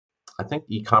I think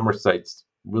e-commerce sites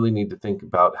really need to think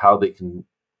about how they can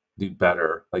do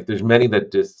better. Like there's many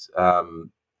that just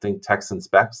think text and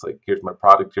specs, like here's my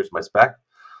product, here's my spec.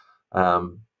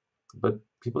 Um, but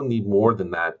people need more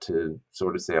than that to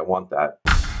sort of say, I want that.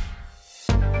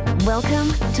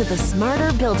 Welcome to the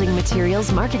Smarter Building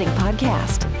Materials Marketing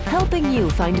Podcast, helping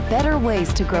you find better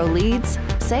ways to grow leads,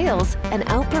 sales, and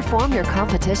outperform your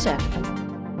competition.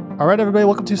 All right, everybody,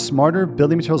 welcome to Smarter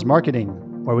Building Materials Marketing,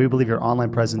 where we believe your online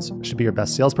presence should be your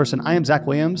best salesperson. I am Zach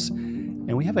Williams,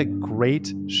 and we have a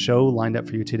great show lined up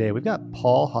for you today. We've got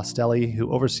Paul Hostelley,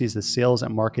 who oversees the sales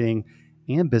and marketing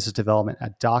and business development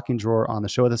at Docking Drawer, on the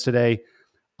show with us today.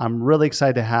 I'm really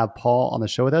excited to have Paul on the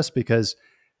show with us because,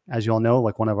 as you all know,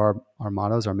 like one of our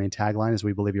mottos, our main tagline is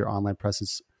we believe your online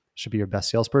presence should be your best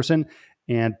salesperson.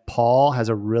 And Paul has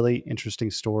a really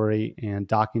interesting story, and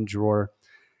Docking Drawer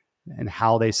and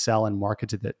how they sell and market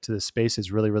to the space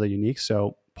is really, really unique.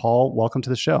 So Paul, welcome to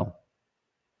the show.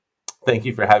 Thank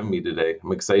you for having me today.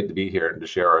 I'm excited to be here and to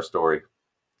share our story.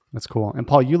 That's cool. And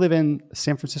Paul, you live in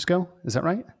San Francisco, is that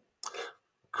right?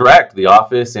 Correct. The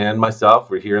office and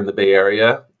myself, we're here in the Bay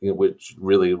Area, which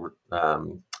really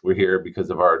we're here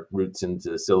because of our roots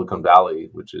into Silicon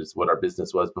Valley, which is what our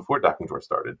business was before Docking Drawer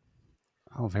started.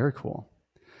 Oh, very cool.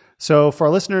 So for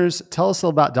our listeners, tell us a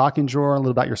little about Docking Drawer, a little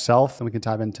about yourself, and we can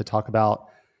dive in to talk about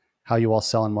how you all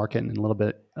sell and market and a little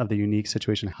bit of the unique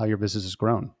situation, how your business has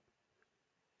grown.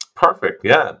 Perfect.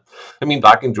 Yeah. I mean,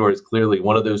 Docking Drawer is clearly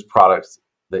one of those products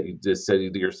that you just said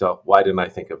to yourself, why didn't I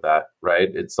think of that? Right?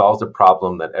 It solves a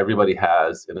problem that everybody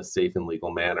has in a safe and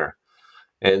legal manner.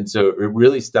 And so it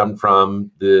really stemmed from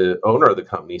the owner of the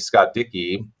company, Scott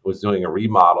Dickey, was doing a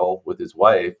remodel with his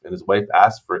wife, and his wife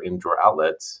asked for in-drawer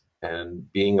outlets.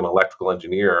 And being an electrical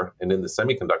engineer and in the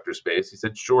semiconductor space, he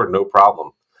said, sure, no problem.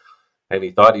 And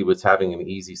he thought he was having an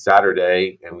easy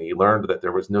Saturday, and he learned that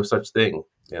there was no such thing,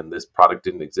 and this product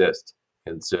didn't exist.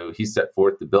 And so he set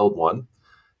forth to build one.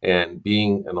 And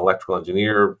being an electrical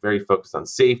engineer, very focused on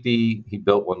safety, he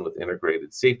built one with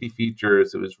integrated safety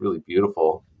features. It was really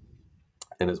beautiful.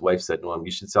 And his wife said to him, you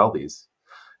should sell these.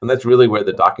 And that's really where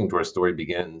the Docking Drawer story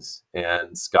begins.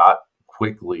 And Scott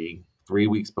quickly, 3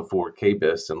 weeks before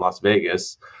KBIS in Las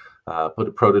Vegas, put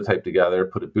a prototype together,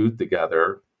 put a booth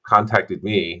together, contacted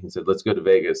me and said, let's go to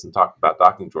Vegas and talk about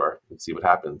Docking Drawer and see what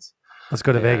happens. Let's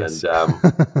go to Vegas.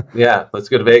 Yeah, let's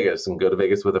go to Vegas and go to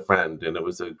Vegas with a friend. And it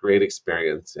was a great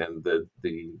experience. And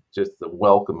the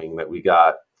welcoming that we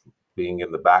got being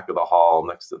in the back of the hall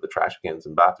next to the trash cans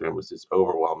and bathroom was just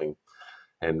overwhelming,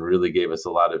 and really gave us a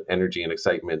lot of energy and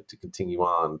excitement to continue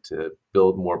on to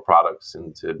build more products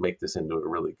and to make this into a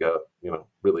really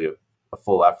a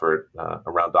full effort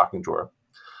around Docking Drawer.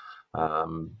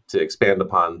 To expand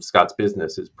upon Scott's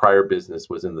business, his prior business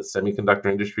was in the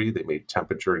semiconductor industry. They made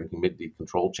temperature and humidity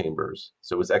control chambers.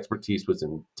 So his expertise was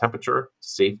in temperature,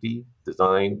 safety,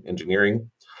 design,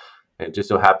 engineering. And it just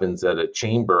so happens that a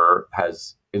chamber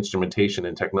has instrumentation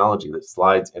and technology that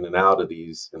slides in and out of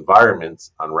these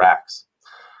environments on racks,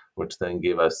 which then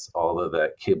gave us all of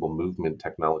that cable movement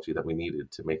technology that we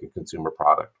needed to make a consumer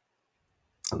product.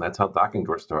 And that's how Docking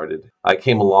Drawer started. I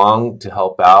came along to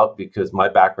help out because my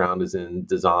background is in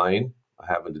design. I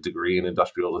have a degree in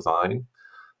industrial design.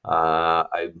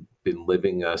 I've been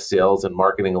living a sales and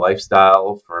marketing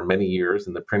lifestyle for many years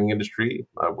in the printing industry.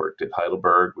 I worked at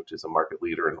Heidelberg, which is a market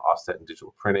leader in offset and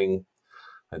digital printing.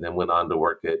 I then went on to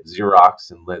work at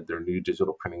Xerox and led their new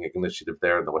digital printing initiative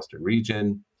there in the Western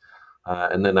region.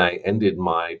 And then I ended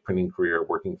my printing career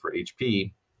working for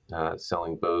HP,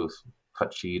 selling both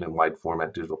cut sheet and wide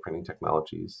format digital printing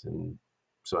technologies. And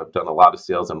so I've done a lot of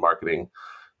sales and marketing,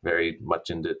 very much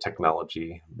into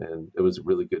technology. And it was a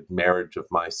really good marriage of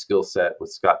my skill set with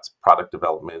Scott's product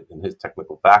development and his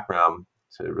technical background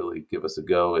to really give us a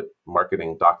go at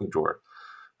marketing Docking Drawer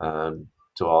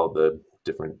to all the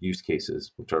different use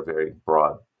cases, which are very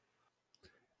broad.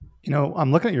 You know,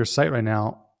 I'm looking at your site right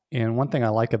now, and one thing I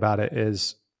like about it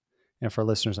is, and for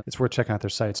listeners, it's worth checking out their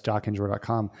site. It's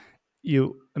dockingdrawer.com.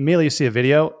 You immediately see a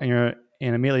video and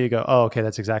immediately you go, oh, okay,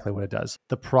 that's exactly what it does.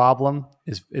 The problem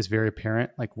is very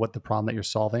apparent, like what the problem that you're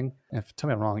solving. And tell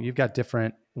me I'm wrong, you've got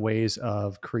different ways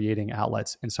of creating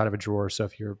outlets inside of a drawer. So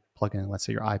if you're plugging in, let's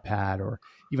say your iPad or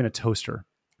even a toaster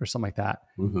or something like that,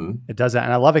 It does that.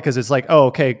 And I love it because it's like, oh,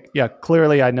 okay, yeah,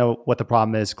 clearly I know what the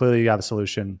problem is. Clearly you have a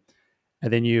solution.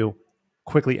 And then you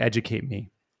quickly educate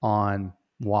me on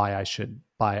why I should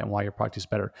buy it and why your product is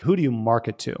better. Who do you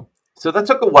market to? So that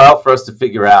took a while for us to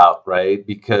figure out, right?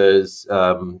 Because,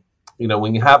 when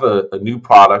you have a new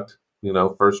product,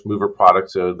 first mover product,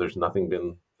 so there's nothing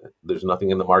in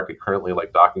the market currently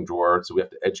like Docking Drawer. So we have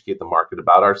to educate the market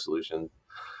about our solution.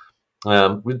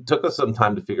 It took us some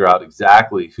time to figure out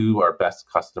exactly who our best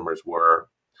customers were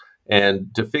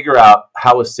and to figure out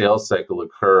how a sales cycle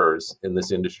occurs in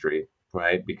this industry,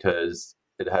 right? Because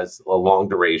it has a long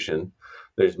duration.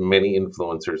 There's many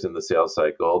influencers in the sales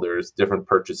cycle. There's different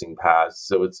purchasing paths.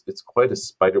 So it's quite a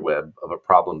spider web of a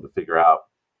problem to figure out.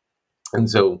 And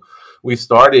so we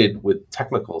started with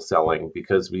technical selling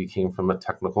because we came from a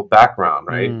technical background,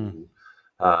 right?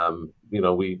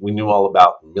 We knew all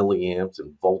about milliamps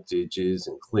and voltages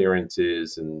and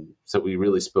clearances. And so we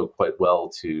really spoke quite well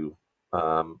to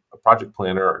a project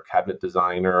planner or cabinet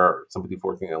designer or somebody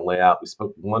working on layout. We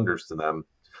spoke wonders to them.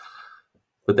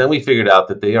 But then we figured out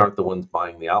that they aren't the ones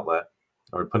buying the outlet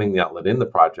or putting the outlet in the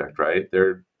project, right?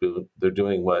 They're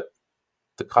doing what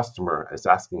the customer is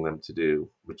asking them to do,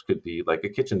 which could be like a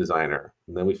kitchen designer.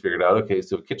 And then we figured out, okay,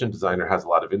 so a kitchen designer has a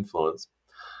lot of influence.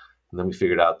 And then we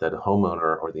figured out that a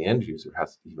homeowner or the end user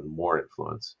has even more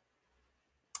influence.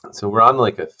 So we're on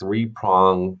like a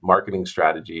 3-prong marketing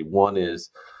strategy. One is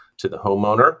to the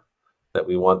homeowner, that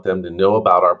we want them to know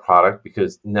about our product,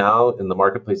 because now in the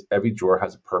marketplace, every drawer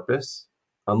has a purpose.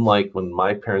 Unlike when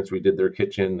my parents redid their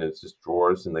kitchen, it's just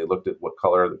drawers and they looked at what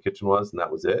color the kitchen was and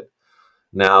that was it.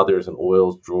 Now there's an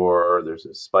oils drawer, there's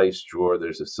a spice drawer,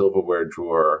 there's a silverware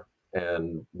drawer,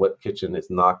 and what kitchen is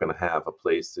not going to have a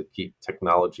place to keep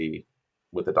technology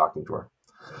with a docking drawer?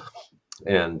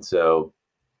 And so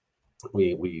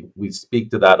we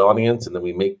speak to that audience, and then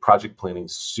we make project planning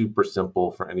super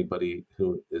simple for anybody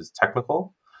who is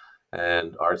technical.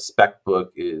 And our spec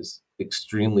book is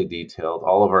extremely detailed.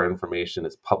 All of our information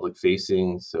is public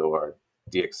facing, so our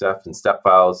DXF and step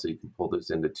files, so you can pull those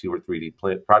into 2 or 3D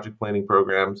project planning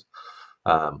programs.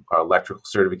 Our electrical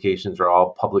certifications are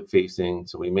all public facing,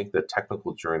 so we make the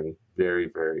technical journey very,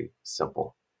 very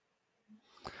simple.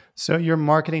 So you're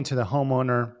marketing to the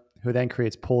homeowner, who then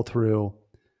creates pull through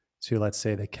to, let's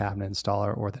say, the cabinet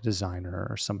installer or the designer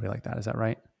or somebody like that. Is that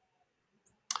right?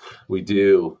 We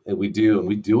do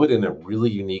it in a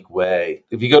really unique way.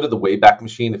 If you go to the Wayback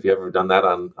Machine, if you've ever done that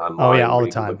online, oh yeah, all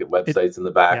the time. Look at websites in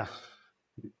the back. Yeah.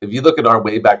 If you look at our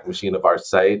Wayback Machine of our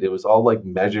site, it was all like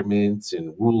measurements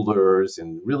and rulers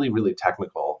and really, really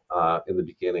technical in the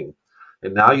beginning.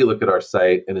 And now you look at our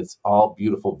site and it's all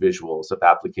beautiful visuals of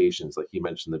applications. Like you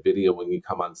mentioned, the video when you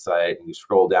come on site and you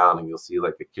scroll down and you'll see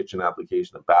like a kitchen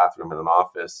application, a bathroom, and an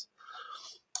office.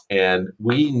 And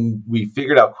we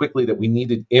figured out quickly that we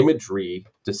needed imagery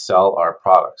to sell our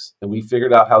products. And we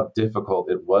figured out how difficult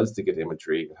it was to get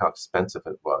imagery and how expensive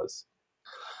it was.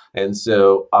 And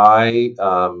so I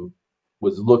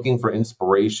was looking for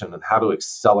inspiration on how to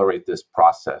accelerate this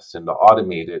process and to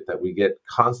automate it, that we get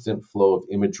constant flow of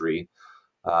imagery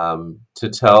to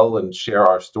tell and share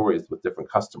our stories with different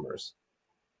customers.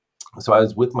 So I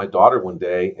was with my daughter one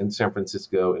day in San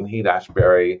Francisco in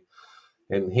Haight-Ashbury.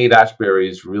 And Haight-Ashbury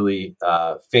is really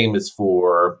famous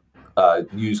for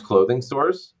used clothing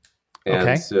stores.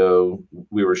 And so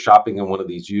we were shopping in one of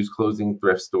these used clothing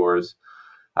thrift stores.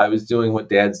 I was doing what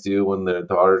dads do when their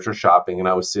daughters are shopping, and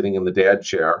I was sitting in the dad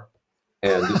chair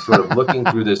and just sort of looking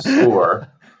through this store.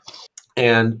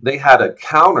 And they had a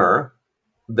counter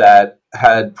that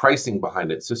had pricing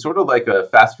behind it. So sort of like a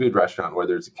fast food restaurant where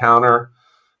there's a counter,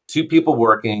 2 people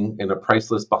working, and a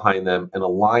price list behind them, and a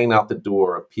line out the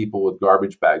door of people with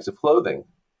garbage bags of clothing.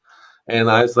 And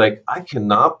I was like, I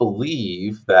cannot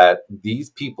believe that these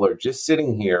people are just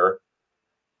sitting here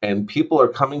and people are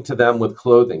coming to them with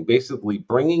clothing, basically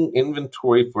bringing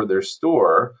inventory for their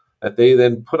store that they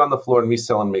then put on the floor and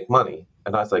resell and make money.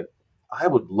 And I was like, I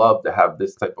would love to have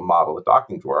this type of model, a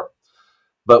docking drawer,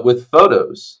 but with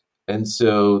photos. And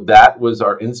so that was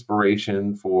our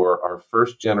inspiration for our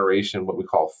first generation, what we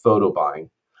call photo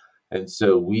buying. And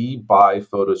so we buy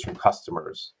photos from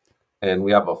customers, and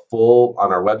we have a full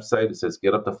on our website. It says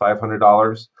get up to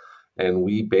 $500. And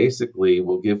we basically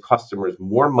will give customers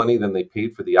more money than they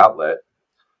paid for the outlet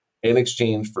in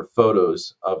exchange for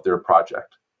photos of their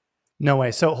project. No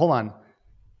way. So hold on.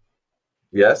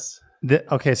 Yes.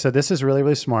 Okay. So this is really,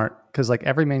 really smart, because like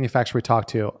every manufacturer we talk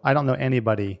to, I don't know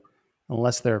anybody,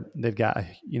 unless they've got a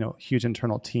huge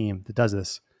internal team that does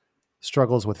this,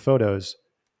 struggles with photos.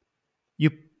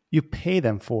 You pay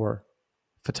them for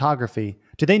photography.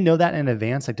 Do they know that in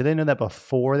advance? Like, do they know that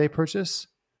before they purchase?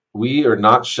 We are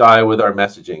not shy with our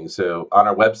messaging. So on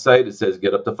our website, it says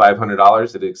get up to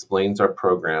 $500. It explains our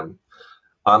program.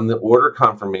 On the order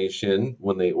confirmation,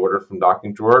 when they order from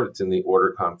Docking Drawer, it's in the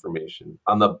order confirmation.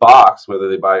 On the box, whether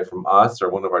they buy it from us or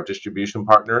one of our distribution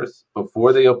partners,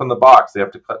 before they open the box, they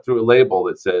have to cut through a label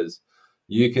that says,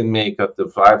 you can make up to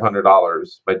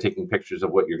 $500 by taking pictures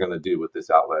of what you're going to do with this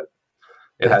outlet.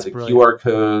 It has a QR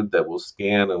code that will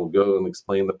scan and will go and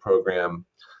explain the program.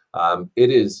 It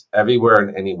is everywhere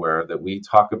and anywhere that we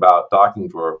talk about Docking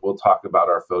Drawer, we'll talk about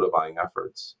our photo buying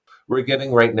efforts. We're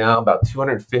getting right now about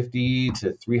 250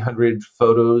 to 300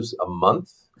 photos a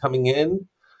month coming in.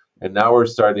 And now we're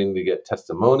starting to get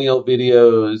testimonial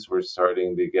videos. We're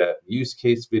starting to get use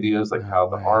case videos, like how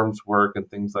the arms work and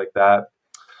things like that.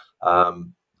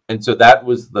 And so that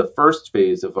was the first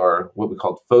phase of our, what we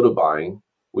called photo buying,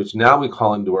 which now we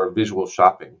call into our visual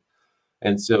shopping.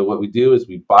 And so what we do is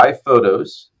we buy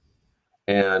photos,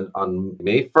 and on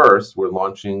May 1st, we're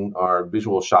launching our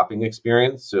visual shopping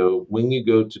experience. So when you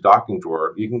go to Docking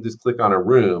Drawer, you can just click on a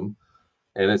room,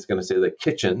 and it's going to say like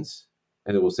kitchens,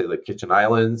 and it will say like kitchen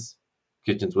islands,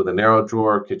 kitchens with a narrow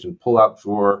drawer, kitchen pull-out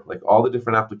drawer, like all the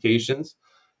different applications.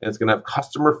 And it's going to have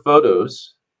customer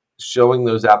photos showing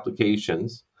those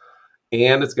applications.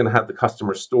 And it's going to have the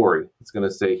customer story. It's going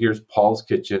to say, here's Paul's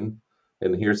kitchen,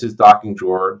 and here's his docking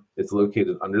drawer. It's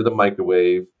located under the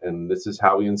microwave, and this is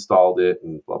how we installed it,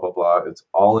 and blah, blah, blah. It's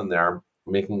all in there,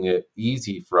 making it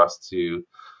easy for us to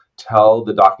tell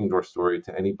the docking drawer story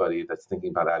to anybody that's thinking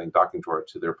about adding docking drawer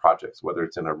to their projects, whether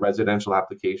it's in a residential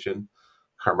application,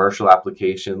 commercial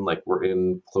application, like we're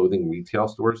in clothing retail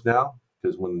stores now,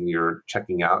 because when you're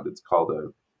checking out, it's called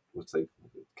what's like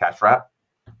cash wrap.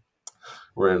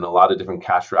 We're in a lot of different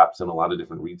cash wraps and a lot of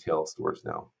different retail stores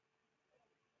now.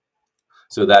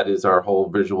 So that is our whole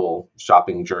visual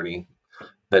shopping journey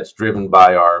that's driven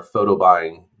by our photo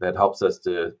buying that helps us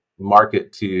to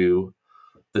market to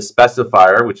the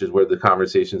specifier, which is where the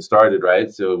conversation started,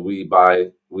 right? So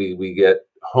we get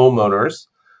homeowners,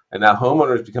 and now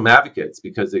homeowners become advocates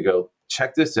because they go,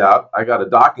 check this out. I got a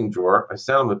docking drawer. I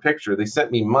sent them a picture. They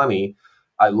sent me money.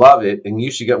 I love it, and you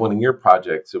should get one in your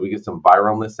project. So we get some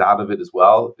viralness out of it as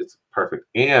well. It's perfect.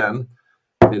 And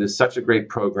it is such a great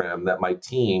program that my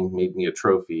team made me a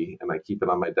trophy, and I keep it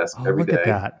on my desk every day. Look at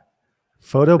that.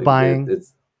 Photo buying.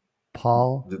 It's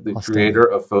Paul, the creator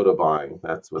of photo buying.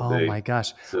 That's what Oh my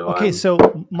gosh. So okay,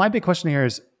 so my big question here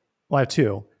is, well, I have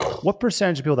two. What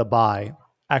percentage of people that buy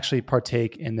actually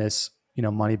partake in this,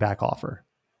 money back offer?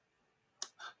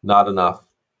 Not enough.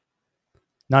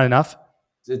 Not enough?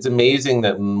 It's amazing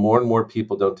that more and more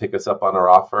people don't take us up on our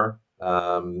offer.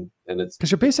 And it's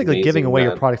because you're basically giving away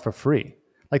your product for free.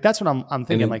 Like that's what I'm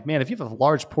thinking. Like, man, if you have a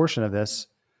large portion of this,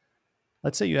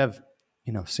 let's say you have,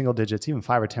 single digits, even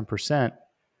 5 or 10%.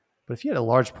 But if you had a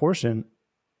large portion,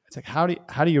 it's like, how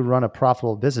do you run a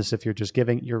profitable business if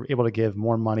you're able to give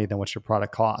more money than what your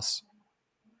product costs?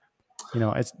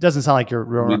 It doesn't sound like you're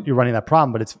running that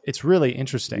problem, but it's really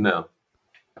interesting. No,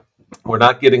 we're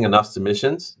not getting enough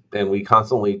submissions, and we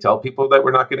constantly tell people that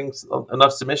we're not getting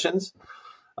enough submissions.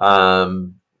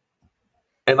 And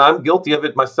I'm guilty of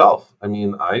it myself. I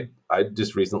mean, I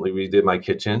just recently redid my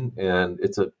kitchen, and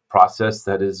it's a process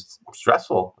that is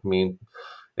stressful. I mean,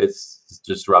 it's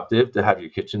disruptive to have your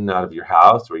kitchen out of your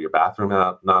house or your bathroom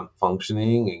out not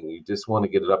functioning, and you just want to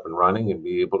get it up and running and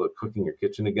be able to cook in your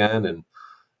kitchen again. And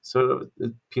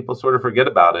people sort of forget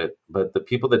about it, but the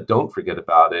people that don't forget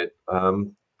about it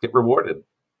get rewarded.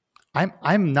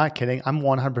 I'm not kidding. I'm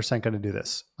 100% going to do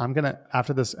this. I'm going to,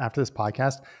 after this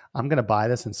podcast, I'm going to buy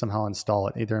this and somehow install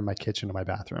it either in my kitchen or my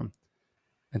bathroom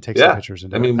and take some pictures.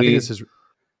 And I think this is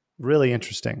really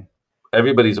interesting.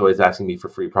 Everybody's always asking me for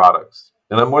free products,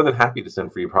 and I'm more than happy to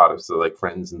send free products to like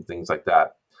friends and things like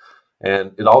that.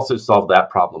 And it also solved that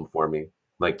problem for me.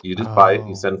 Like you just buy it,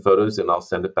 you send photos, and I'll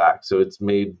send it back. So it's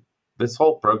made, this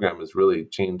whole program has really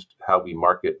changed how we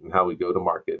market and how we go to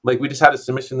market. Like we just had a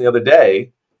submission the other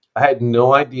day. I had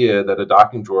no idea that a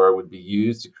docking drawer would be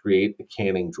used to create a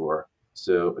canning drawer.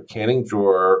 So a canning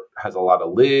drawer has a lot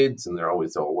of lids, and they're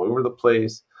always all over the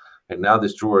place. And now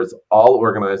this drawer is all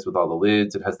organized with all the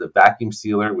lids. It has the vacuum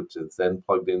sealer, which is then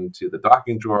plugged into the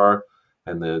docking drawer.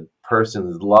 And the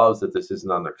person loves that this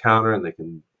isn't on their counter, and they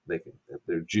can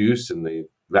their juice, and they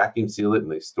vacuum seal it,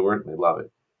 and they store it, and they love it.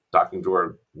 Docking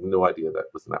drawer, no idea that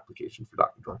was an application for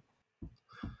docking drawer.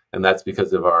 And that's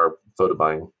because of our photo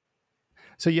buying.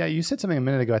 So yeah, you said something a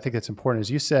minute ago. I think that's important.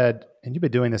 As you said, and you've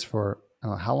been doing this for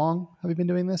how long have you been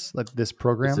doing this? Like this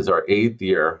program? This is our 8th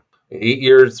year. 8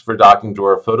 years for docking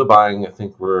drawer. Photo buying, I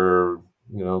think we're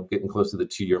getting close to the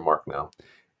 2-year mark now.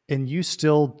 And you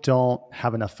still don't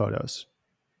have enough photos?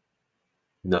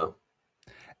 No.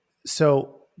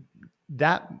 So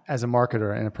that, as a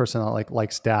marketer and a person that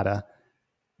likes data,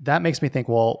 that makes me think,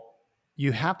 well,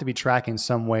 you have to be tracking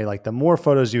some way. Like the more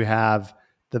photos you have,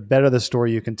 the better the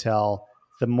story you can tell,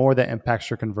 the more that impacts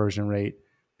your conversion rate.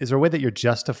 Is there a way that you're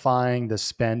justifying the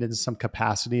spend in some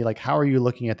capacity? Like how are you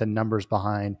looking at the numbers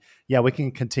behind, yeah, we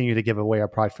can continue to give away our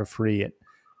product for free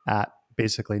at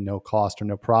basically no cost or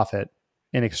no profit.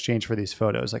 in exchange for these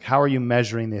photos? Like, how are you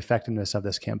measuring the effectiveness of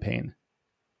this campaign?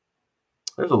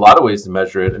 There's a lot of ways to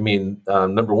measure it. I mean,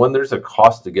 number one, there's a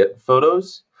cost to get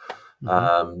photos.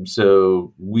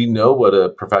 So we know what a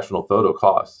professional photo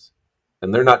costs,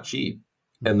 and they're not cheap.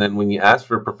 And then when you ask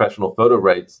for professional photo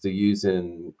rights to use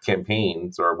in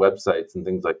campaigns or websites and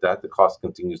things like that, the cost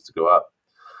continues to go up.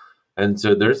 And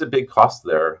so there's a big cost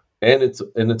there, and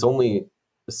it's only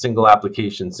a single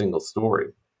application, single story.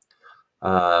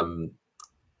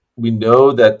 We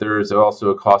know that there's also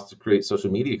a cost to create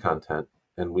social media content,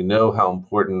 and we know how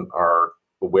important our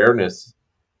awareness,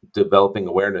 developing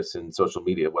awareness in social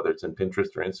media, whether it's in Pinterest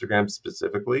or Instagram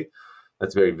specifically,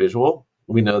 that's very visual.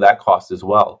 We know that cost as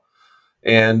well.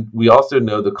 And we also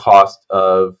know the cost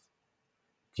of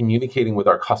communicating with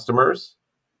our customers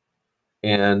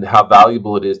and how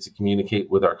valuable it is to communicate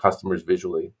with our customers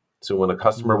visually. So when a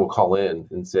customer will call in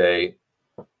and say,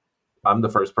 I'm the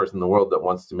first person in the world that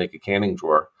wants to make a canning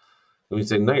drawer, and we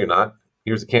say, no, you're not.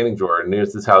 Here's a canning drawer, and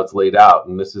this is how it's laid out,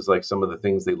 and this is like some of the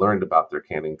things they learned about their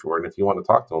canning drawer. And if you want to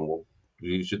talk to them, well,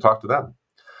 you should talk to them.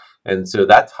 And so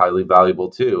that's highly valuable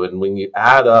too. And when you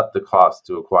add up the cost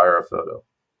to acquire a photo,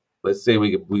 let's say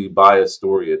we buy a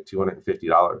story at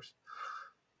 $250,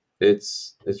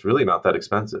 it's really not that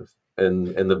expensive, and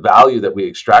the value that we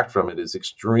extract from it is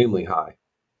extremely high.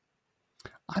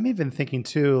 I'm even thinking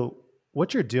too,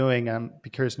 what you're doing, I'm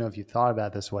curious to know if you thought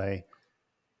about it this way,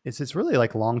 is it's really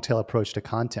like long tail approach to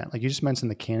content. Like you just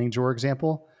mentioned the canning drawer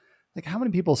example. Like how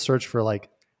many people search for like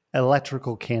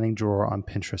electrical canning drawer on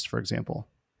Pinterest, for example?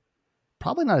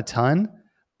 Probably not a ton.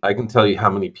 I can tell you how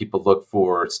many people look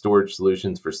for storage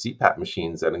solutions for CPAP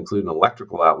machines that include an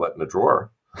electrical outlet in a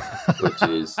drawer, which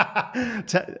is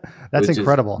that's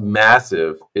incredible.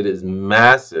 Massive. It is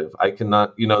massive. I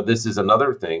cannot, this is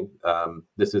another thing.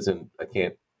 I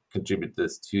can't contribute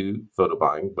this to photo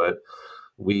buying, but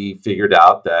we figured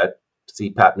out that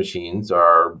CPAP machines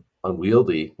are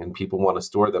unwieldy and people want to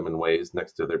store them in ways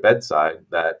next to their bedside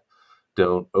that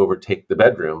don't overtake the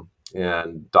bedroom.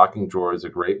 And docking drawer is a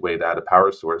great way to add a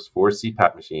power source for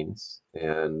CPAP machines.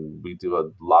 And we do a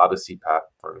lot of CPAP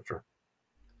furniture.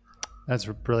 That's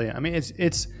brilliant. I mean,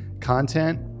 it's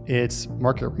content, it's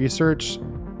market research,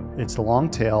 it's the long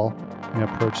tail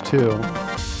approach too.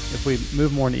 If we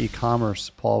move more into e-commerce,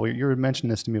 Paul, you were mentioning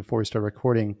this to me before we started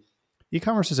recording.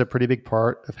 E-commerce is a pretty big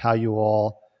part of how you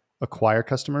all acquire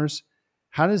customers.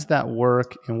 How does that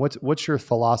work? And what's your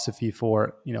philosophy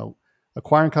for,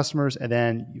 acquiring customers? And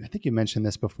then I think you mentioned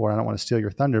this before. I don't want to steal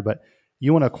your thunder, but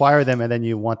you want to acquire them and then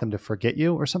you want them to forget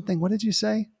you or something. What did you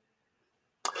say?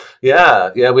 Yeah.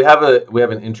 We have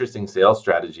an interesting sales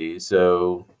strategy.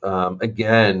 So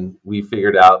again, we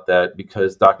figured out that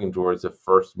because docking drawer is a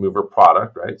first mover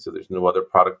product, right? So there's no other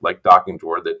product like docking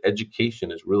drawer. That education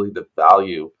is really the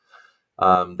value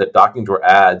that docking drawer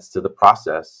adds to the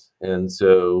process. And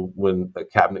so when a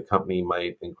cabinet company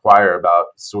might inquire about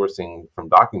sourcing from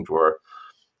docking drawer,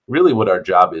 really what our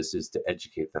job is to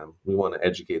educate them. We want to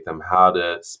educate them how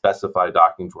to specify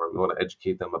docking drawer. We want to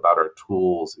educate them about our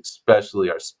tools,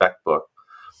 especially our spec book.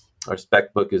 Our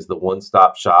spec book is the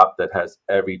one-stop shop that has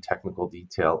every technical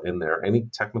detail in there. Any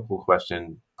technical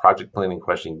question, project planning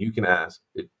question you can ask,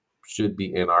 it should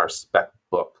be in our spec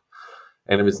book.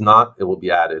 And if it's not, it will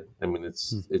be added. I mean,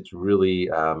 it's really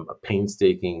a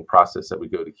painstaking process that we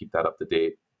go to keep that up to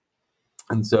date.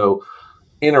 And so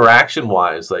interaction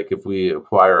wise, like if we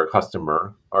acquire a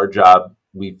customer, our job,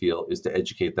 we feel, is to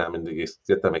educate them and to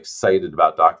get them excited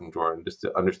about docking drawer and just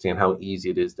to understand how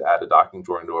easy it is to add a docking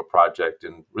drawer into a project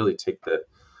and really take the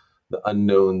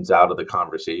unknowns out of the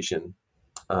conversation.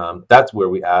 That's where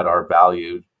we add our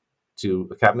value to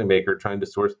a cabinet maker trying to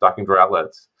source docking drawer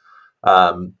outlets.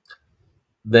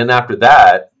 Then after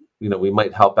that, we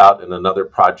might help out in another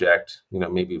project.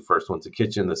 Maybe first one's a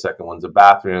kitchen, the second one's a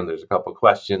bathroom. There's a couple of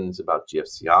questions about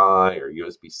GFCI or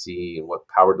USB-C and what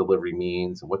power delivery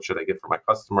means and what should I get for my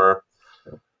customer.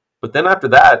 But then after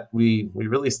that, we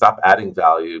really stop adding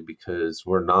value because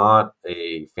we're not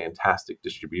a fantastic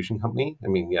distribution company. I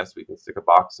mean, yes, we can stick a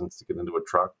box and stick it into a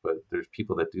truck, but there's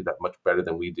people that do that much better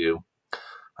than we do.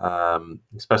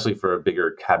 Especially for a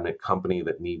bigger cabinet company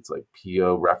that needs like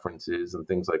PO references and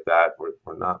things like that.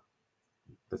 We're not,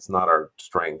 that's not our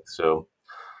strength. So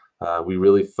we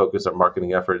really focus our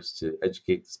marketing efforts to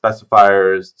educate the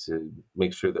specifiers, to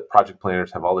make sure that project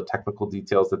planners have all the technical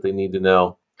details that they need to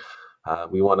know.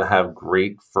 We want to have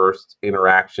great first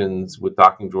interactions with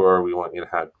docking drawer. We want you to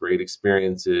have great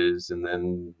experiences. And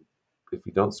then if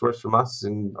you don't source from us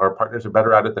and our partners are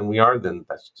better at it than we are, then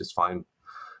that's just fine.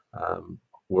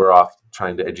 we're off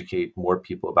trying to educate more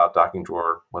people about Docking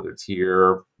Drawer, whether it's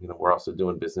here, we're also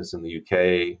doing business in the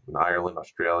UK, in Ireland,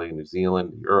 Australia, New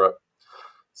Zealand, Europe.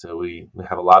 So we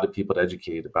have a lot of people to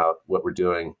educate about what we're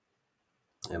doing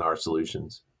and our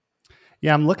solutions.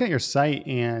 Yeah, I'm looking at your site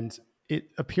and it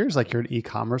appears like you're an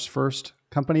e-commerce first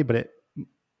company, but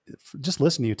just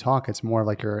listening to you talk, it's more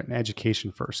like you're an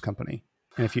education first company.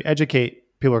 And if you educate,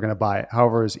 people are going to buy it,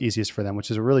 however is easiest for them,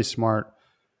 which is a really smart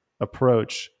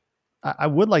approach. I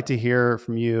would like to hear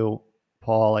from you,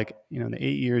 Paul, like, in the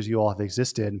 8 years you all have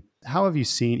existed, how have you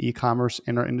seen e-commerce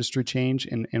in our industry change,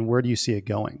 and where do you see it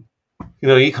going?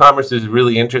 E-commerce is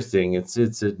really interesting. It's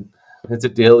a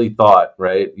daily thought,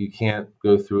 right? You can't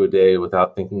go through a day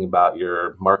without thinking about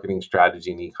your marketing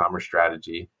strategy and e-commerce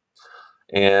strategy.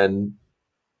 And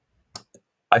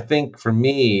I think for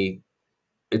me,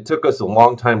 it took us a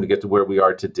long time to get to where we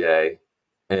are today.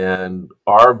 And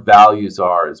our values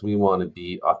is we want to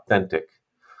be authentic.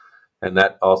 And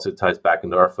that also ties back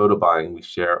into our photo buying. We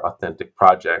share authentic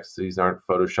projects. These aren't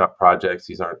Photoshop projects.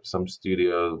 These aren't some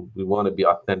studio. We want to be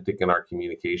authentic in our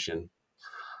communication.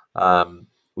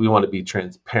 We want to be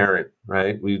transparent,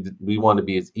 right? We want to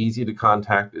be as easy to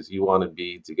contact as you want to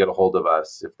be to get a hold of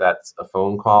us. If that's a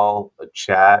phone call, a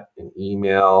chat, an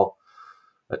email,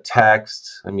 a text.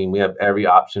 We have every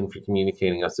option for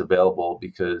communicating us available,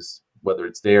 because whether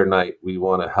it's day or night, we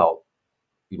want to help.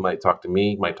 You might talk to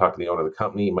me, you might talk to the owner of the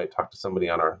company, you might talk to somebody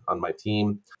on my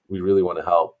team. We really want to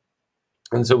help.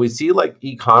 And so we see like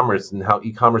e-commerce and how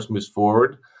e-commerce moves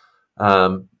forward.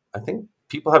 I think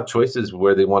people have choices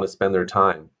where they want to spend their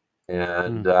time.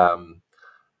 And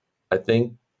I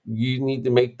think you need to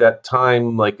make that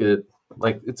time like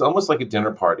it's almost like a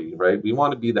dinner party, right? We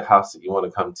want to be the house that you want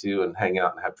to come to and hang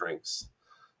out and have drinks.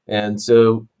 And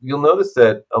so you'll notice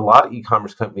that a lot of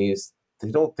e-commerce companies, they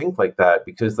don't think like that,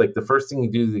 because like the first thing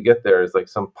you do to get there is like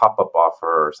some pop-up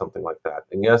offer or something like that.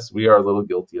 And yes, we are a little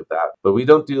guilty of that, but we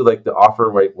don't do like the offer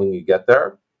right when you get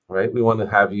there, right? We want to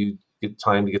have you get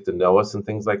time to get to know us and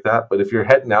things like that. But if you're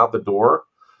heading out the door,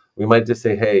 we might just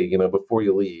say, hey, before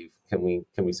you leave, can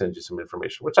we send you some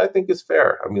information? Which I think is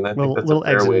fair. I think that's a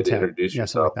fair way to introduce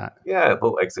yourself. Like that. Yeah, a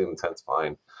little exit intent's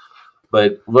fine.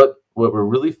 But what we're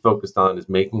really focused on is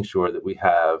making sure that we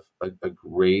have a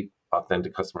great,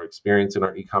 authentic customer experience in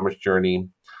our e-commerce journey.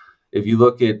 If you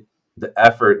look at the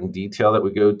effort and detail that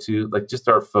we go to, like just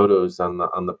our photos on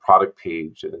the product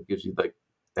page, and it gives you like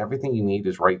everything you need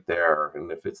is right there. And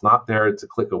if it's not there, it's a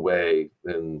click away.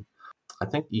 And I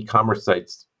think e-commerce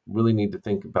sites really need to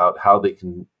think about how they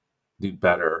can do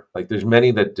better. Like there's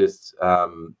many that just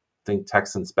think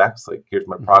text and specs, like here's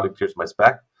my product, here's my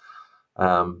spec.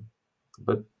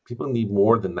 But people need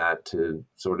more than that to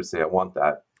sort of say, I want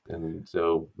that. And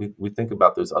so we think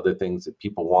about those other things that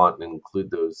people want and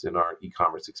include those in our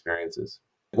e-commerce experiences.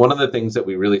 One of the things that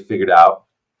we really figured out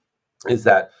is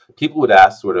that people would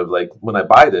ask sort of like, when I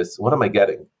buy this, what am I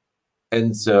getting?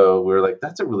 And so we're like,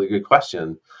 that's a really good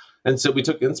question. And so we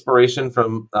took inspiration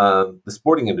from the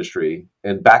sporting industry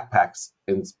and backpacks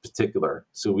in particular.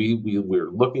 So we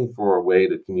were looking for a way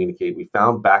to communicate. We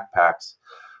found backpacks.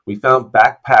 We found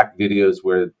backpack videos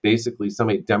where basically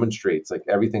somebody demonstrates like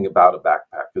everything about a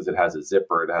backpack, because it has a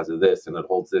zipper, it has a this, and it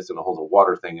holds this, and it holds a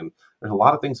water thing. And there's a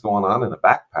lot of things going on in a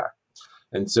backpack.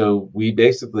 And so we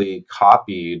basically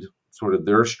copied sort of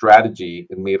their strategy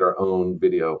and made our own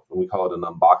video. And we call it an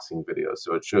unboxing video.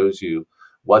 So it shows you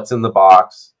what's in the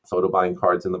box, photo buying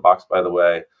cards in the box, by the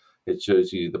way. It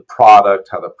shows you the product,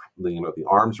 how the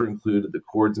arms are included, the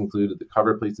cords included, the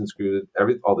cover plates included,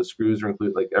 all the screws are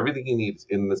included, like everything you need is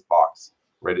in this box,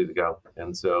 ready to go.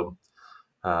 And so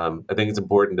I think it's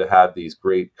important to have these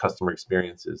great customer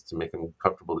experiences to make them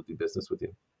comfortable to do business with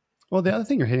you. Well, the other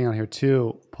thing you're hitting on here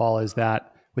too, Paul, is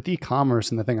that with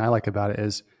e-commerce, and the thing I like about it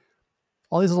is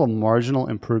all these little marginal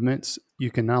improvements,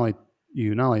 you not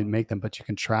only make them, but you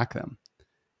can track them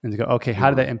and to go, okay,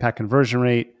 how did that impact conversion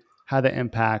rate? How did that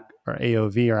impact our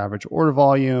AOV, our average order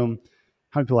volume?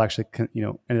 How many people actually,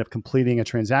 ended up completing a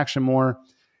transaction more?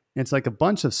 And it's like a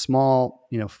bunch of small,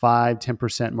 5,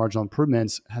 10% marginal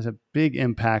improvements has a big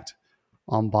impact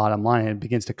on bottom line. It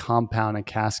begins to compound and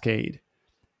cascade.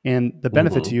 And the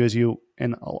benefit to you is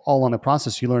and all on the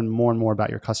process, you learn more and more about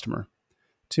your customer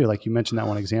too. Like you mentioned that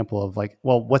one example of like,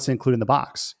 well, what's included in the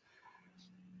box?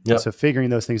 Yep. So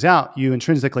figuring those things out, you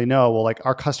intrinsically know, well, like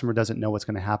our customer doesn't know what's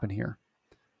going to happen here.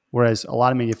 Whereas a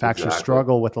lot of manufacturers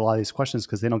struggle with a lot of these questions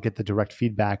because they don't get the direct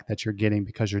feedback that you're getting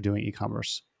because you're doing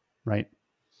e-commerce, right?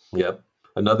 Yep.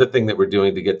 Another thing that we're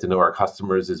doing to get to know our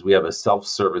customers is we have a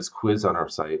self-service quiz on our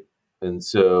site. And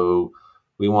so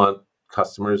we want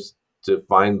customers to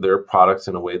find their products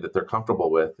in a way that they're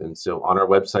comfortable with. And so on our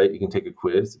website, you can take a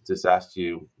quiz. It just asks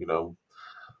you,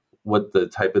 what the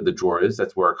type of the drawer is.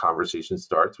 That's where our conversation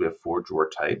starts. We have 4 drawer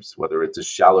types, whether it's a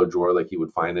shallow drawer like you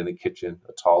would find in a kitchen,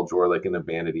 a tall drawer like in a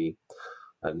vanity,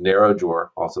 a narrow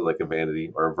drawer, also like a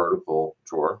vanity, or a vertical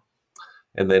drawer.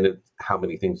 And then how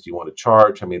many things do you want to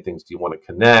charge? How many things do you want to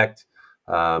connect?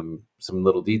 Some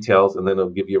little details, and then it'll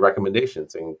give you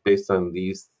recommendations. And based on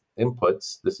these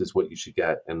inputs, this is what you should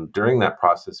get. And during that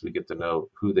process, we get to know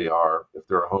who they are, if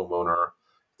they're a homeowner,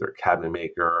 if they're a cabinet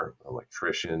maker,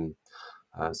 electrician.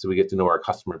 So we get to know our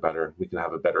customer better. We can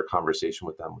have a better conversation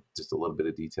with them with just a little bit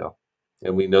of detail.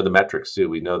 And we know the metrics too.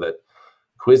 We know that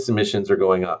quiz submissions are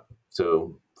going up.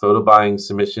 So photo buying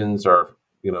submissions are,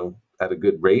 at a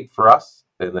good rate for us.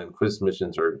 And then quiz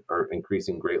submissions are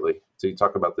increasing greatly. So you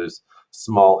talk about those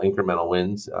small incremental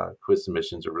wins. Quiz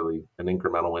submissions are really an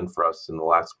incremental win for us in the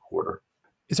last quarter.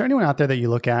 Is there anyone out there that you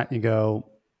look at and you go,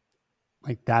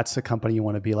 like, that's the company you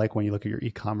want to be like when you look at your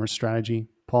e-commerce strategy,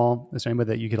 Paul? Is there anybody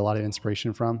that you get a lot of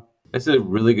inspiration from? It's a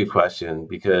really good question,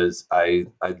 because I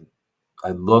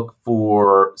look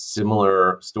for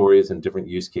similar stories and different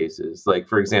use cases. Like,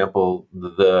 for example,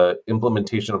 the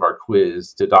implementation of our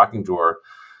quiz to Docking Drawer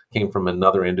came from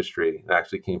another industry. It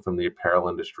actually came from the apparel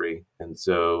industry. And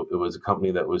so it was a company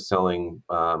that was selling,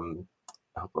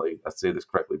 hopefully I say this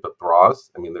correctly, but bras.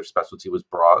 I mean, their specialty was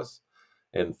bras,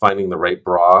 and finding the right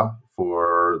bra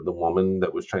for the woman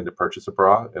that was trying to purchase a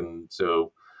bra. And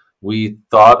so we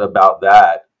thought about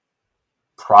that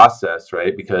process,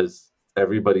 right? Because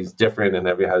everybody's different and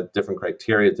every has different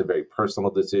criteria. It's a very personal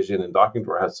decision, and Docking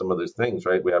Drawer has some of those things,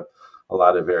 right? We have a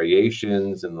lot of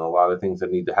variations and a lot of things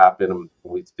that need to happen. And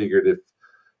we figured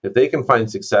if they can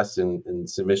find success in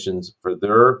submissions for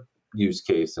their use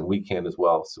case, and we can as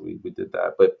well. So we did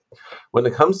that. But when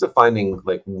it comes to finding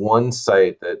like one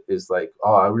site that is like,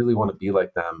 oh, I really want to be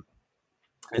like them,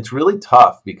 it's really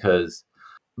tough, because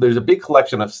there's a big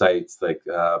collection of sites like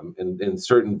in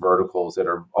certain verticals that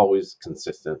are always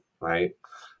consistent, right?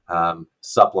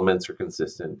 Supplements are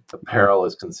consistent. Apparel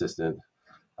is consistent.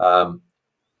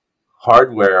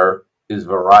 Hardware is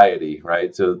variety,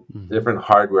 right? So different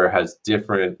hardware has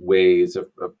different ways of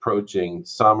approaching.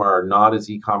 Some are not as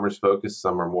e-commerce focused.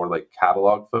 Some are more like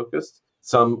catalog focused.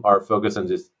 Some are focused on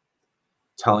just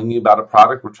telling you about a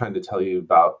product. We're trying to tell you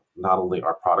about not only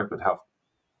our product, but how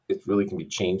it really can be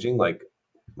changing. Like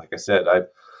I said,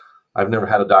 I've never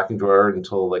had a docking drawer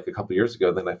until like a couple of years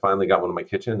ago. Then I finally got one in my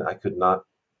kitchen.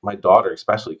 My daughter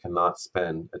especially cannot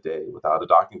spend a day without a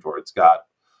docking drawer.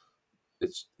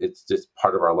 It's just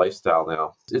part of our lifestyle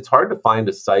now. It's hard to find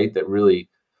a site that really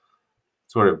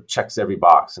sort of checks every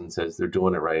box and says they're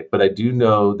doing it right. But I do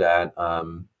know that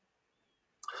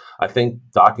I think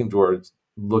Docking Drawer is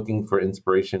looking for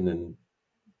inspiration in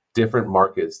different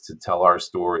markets to tell our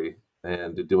story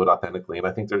and to do it authentically. And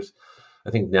I think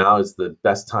now is the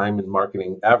best time in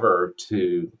marketing ever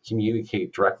to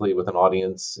communicate directly with an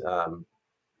audience.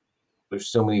 There's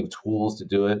so many tools to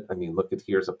do it. I mean,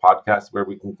 here's a podcast where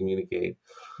we can communicate.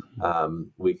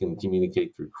 We can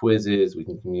communicate through quizzes. We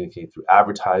can communicate through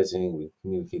advertising. We can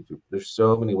communicate there's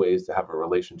so many ways to have a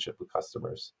relationship with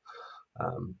customers.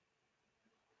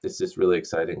 It's just really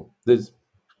exciting. There's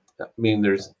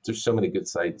so many good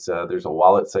sites. There's a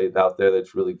wallet site out there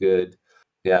that's really good.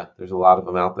 Yeah, there's a lot of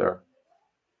them out there.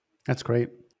 That's great.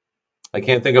 I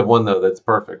can't think of one though that's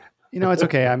perfect. It's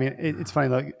okay. I mean, it's funny.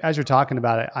 Like, as you're talking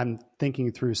about it, I'm thinking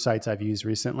through sites I've used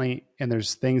recently, and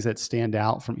there's things that stand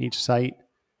out from each site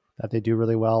that they do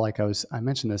really well. Like I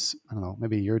mentioned this, I don't know,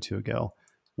 maybe a year or two ago.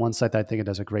 One site that I think it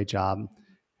does a great job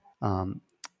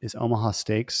is Omaha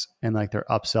Steaks, and like their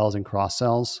upsells and cross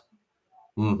sells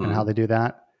and how they do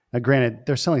that. Now, granted,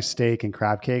 they're selling steak and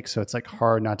crab cakes, so it's like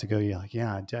hard not to go, yeah,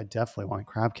 I definitely want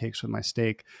crab cakes with my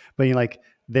steak. But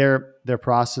their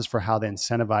process for how they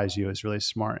incentivize you is really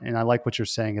smart. And I like what you're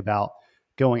saying about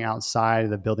going outside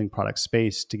of the building product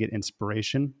space to get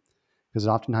inspiration, because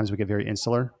oftentimes we get very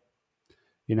insular,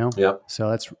 Yep. So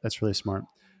that's really smart.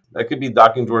 That could be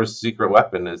Docking Drawer's secret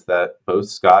weapon, is that both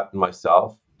Scott and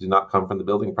myself do not come from the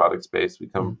building product space. He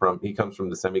comes from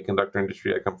the semiconductor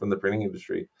industry. I come from the printing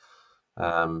industry.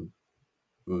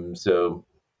 So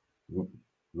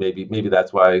maybe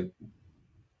that's why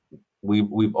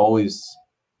we've always,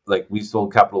 we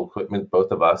sold capital equipment,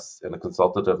 both of us, in a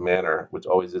consultative manner, which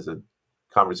always is a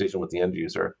conversation with the end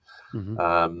user,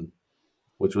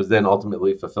 which was then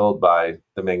ultimately fulfilled by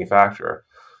the manufacturer.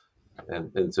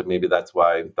 And so maybe that's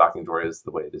why Docking Drawer is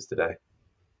the way it is today.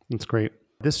 That's great.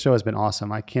 This show has been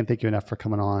awesome. I can't thank you enough for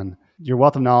coming on. Your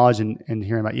wealth of knowledge and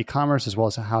hearing about e-commerce, as well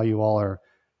as how you all are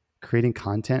creating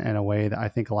content in a way that I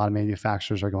think a lot of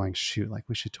manufacturers are going, shoot, like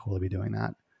we should totally be doing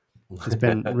that. It's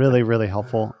been really, really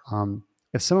helpful.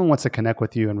 If someone wants to connect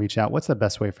with you and reach out, what's the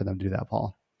best way for them to do that,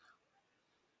 Paul?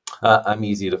 I'm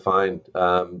easy to find.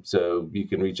 So you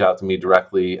can reach out to me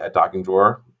directly at Docking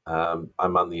Drawer. I'm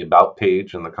on the About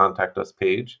page and the Contact Us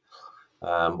page.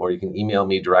 Or you can email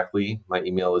me directly. My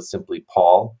email is simply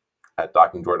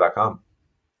paul@dockingdrawer.com.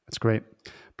 That's great.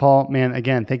 Paul, man,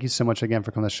 again, thank you so much again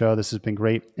for coming on the show. This has been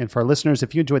great. And for our listeners,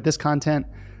 if you enjoyed this content,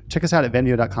 check us out at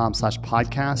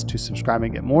vendio.com/podcast to subscribe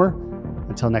and get more.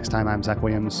 Until next time, I'm Zach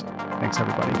Williams. Thanks,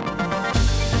 everybody.